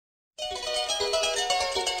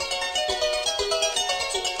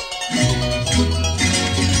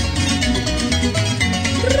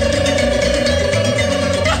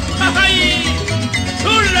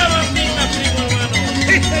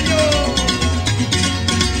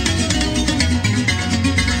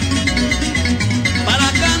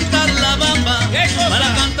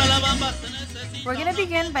We're going to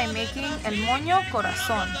begin by making el moño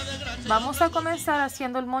corazón. Vamos a comenzar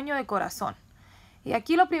haciendo el moño de corazón. Y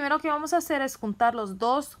aquí lo primero que vamos a hacer es juntar los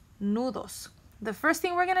dos nudos. The first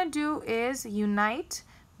thing we're going to do is unite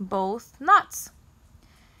both knots.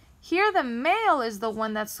 Here the male is the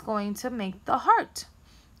one that's going to make the heart.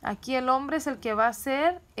 Aquí el hombre es el que va a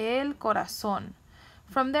hacer el corazón.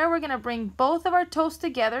 From there we're going to bring both of our toes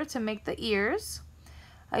together to make the ears.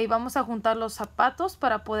 Ahí vamos a juntar los zapatos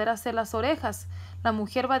para poder hacer las orejas. La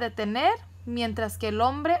mujer va a detener mientras que el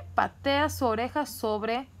hombre patea su oreja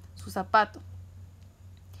sobre su zapato.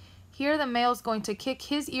 Here the male is going to kick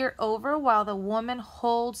his ear over while the woman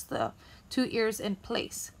holds the two ears in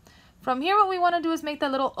place. From here what we want to do is make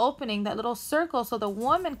that little opening, that little circle, so the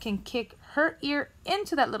woman can kick her ear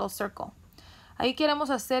into that little circle. Ahí queremos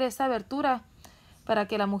hacer esa abertura para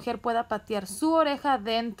que la mujer pueda patear su oreja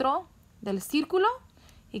dentro del círculo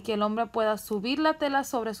y que el hombre pueda subir la tela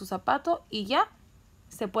sobre su zapato y ya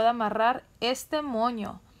se puede amarrar este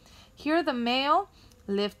moño. Here the male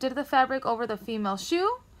lifted the fabric over the female shoe,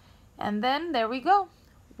 and then there we go.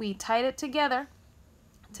 We tied it together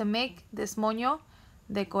to make this moño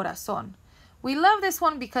de corazón. We love this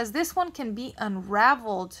one because this one can be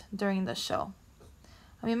unraveled during the show.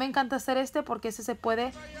 A mí me encanta hacer este porque ese se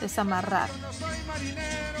puede desamarrar.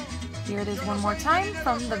 Here it is one more time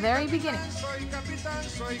from the very beginning.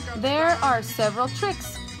 There are several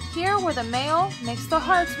tricks. Here where the male makes the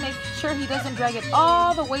hearts, make sure he doesn't drag it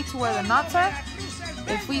all the way to where the knots are.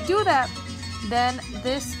 If we do that, then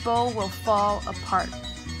this bow will fall apart.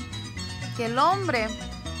 Que el hombre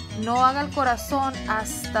no haga el corazón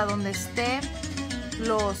hasta donde esté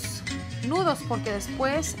los nudos porque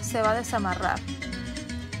después se va a desamarrar.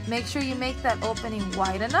 Make sure you make that opening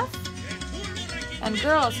wide enough. And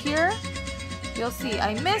girls, here, you'll see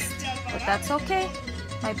I missed, but that's okay.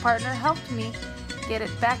 My partner helped me get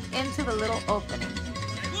it back into the little opening.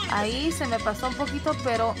 Ahí se me pasó un poquito,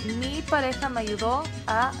 pero mi pareja me ayudó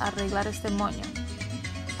a arreglar este moño.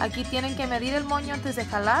 Aquí tienen que medir el moño antes de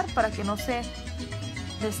jalar para que no se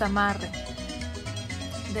desamarre.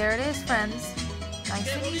 There it is, friends.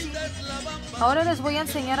 Nice and easy. Ahora les voy a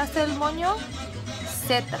enseñar a hacer el moño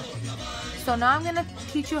Z. So now I'm going to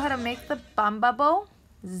teach you how to make the Bamba Bow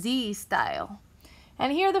Z style.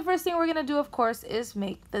 And here the first thing we're going to do, of course, is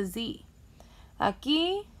make the Z.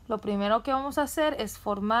 Aquí lo primero que vamos a hacer es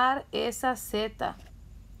formar esa Z.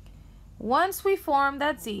 Once we form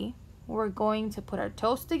that Z, we're going to put our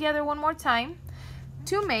toes together one more time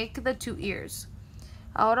to make the two ears.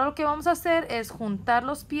 Ahora lo que vamos a hacer es juntar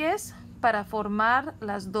los pies para formar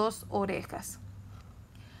las dos orejas.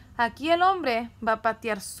 Aquí el hombre va a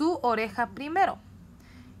patear su oreja primero.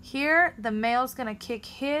 Here the male's going to kick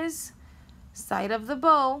his side of the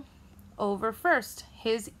bow over first,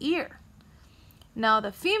 his ear. Now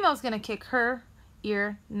the female's going to kick her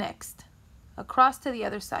ear next, across to the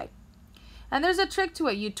other side. And there's a trick to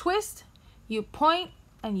it. You twist, you point,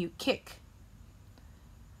 and you kick.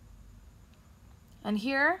 And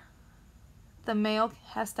here the male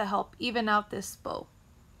has to help even out this bow.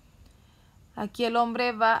 Aquí el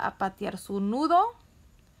hombre va a patear su nudo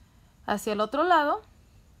hacia el otro lado.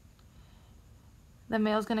 The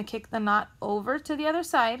male's going to kick the knot over to the other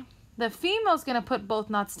side. The female's going to put both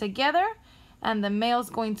knots together, and the male's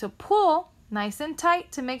going to pull nice and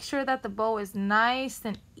tight to make sure that the bow is nice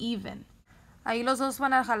and even. Ahí los dos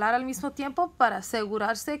van a jalar al mismo tiempo para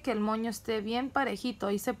asegurarse que el moño esté bien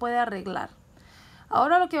parejito y se puede arreglar.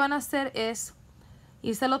 Ahora lo que van a hacer es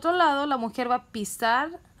irse al otro lado. La mujer va a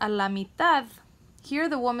pisar a la mitad. Here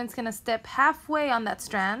the woman's going to step halfway on that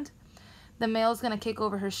strand. The male's going to kick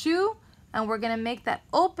over her shoe, and we're going to make that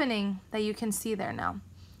opening that you can see there now.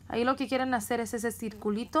 Ahí lo que quieren hacer es ese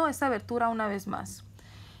circulito, esa abertura una vez más.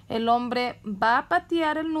 El hombre va a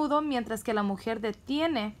patear el nudo mientras que la mujer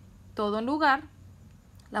detiene todo en lugar.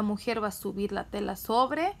 La mujer va a subir la tela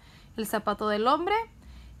sobre el zapato del hombre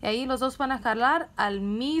y ahí los dos van a jalar al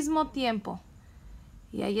mismo tiempo.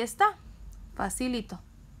 Y ahí está, facilito.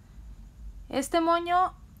 Este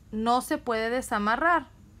moño no se puede desamarrar.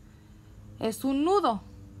 Es un nudo.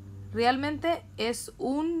 Realmente es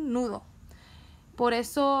un nudo. Por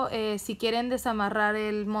eso, si quieren desamarrar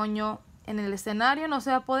el moño en el escenario, no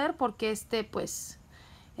se va a poder porque este, pues,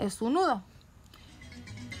 es un nudo.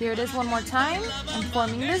 Here it is one more time. I'm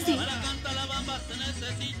forming the Z.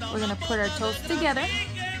 We're going to put our toes together.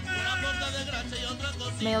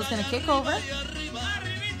 Male's going to kick over.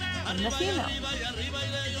 And the female.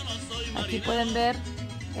 Aquí pueden ver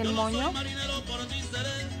el moño.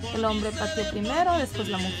 El hombre pateó primero, después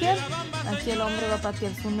la mujer. Aquí el hombre va a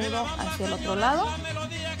patear su nudo hacia el otro lado.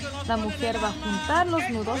 La mujer va a juntar los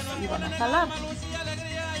nudos y van a jalar.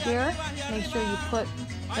 Here, make sure you put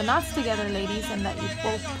the knots together, ladies, and that you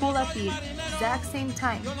both pull at the exact same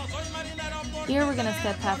time. Here we're gonna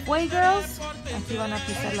step halfway, girls. Aquí van a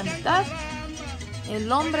pisar la mitad.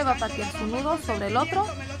 El hombre va a patear su nudo sobre el otro.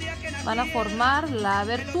 Van a formar la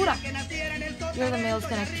abertura. Here the male is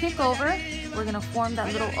gonna kick over. We're gonna form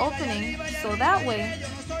that little opening so that way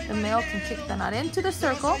the male can kick the knot into the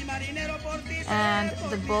circle and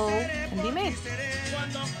the bow can be made.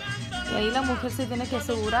 Y ahí la mujer se tiene que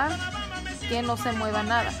asegurar que no se mueva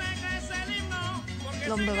nada.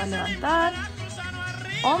 El hombre va a levantar.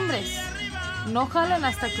 Hombres, no jalen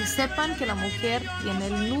hasta que sepan que la mujer tiene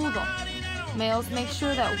el nudo. Males, make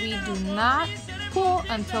sure that we do not pull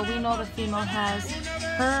until we know the female has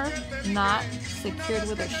her knot secured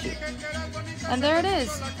with her shoe. And there it is.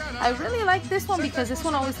 I really like this one because this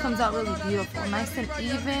one always comes out really beautiful. Nice and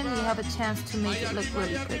even. You have a chance to make it look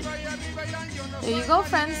really pretty. There you go,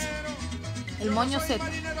 friends. El moño seto.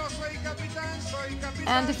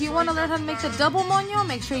 And if you want to learn how to make the double moño,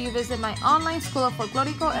 make sure you visit my online school of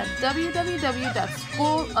Folklorico at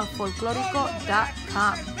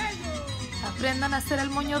www.schooloffolklorico.com. Aprendan a hacer el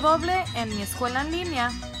moño doble en mi escuela en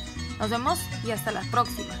línea. Nos vemos y hasta la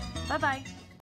próxima. Bye bye.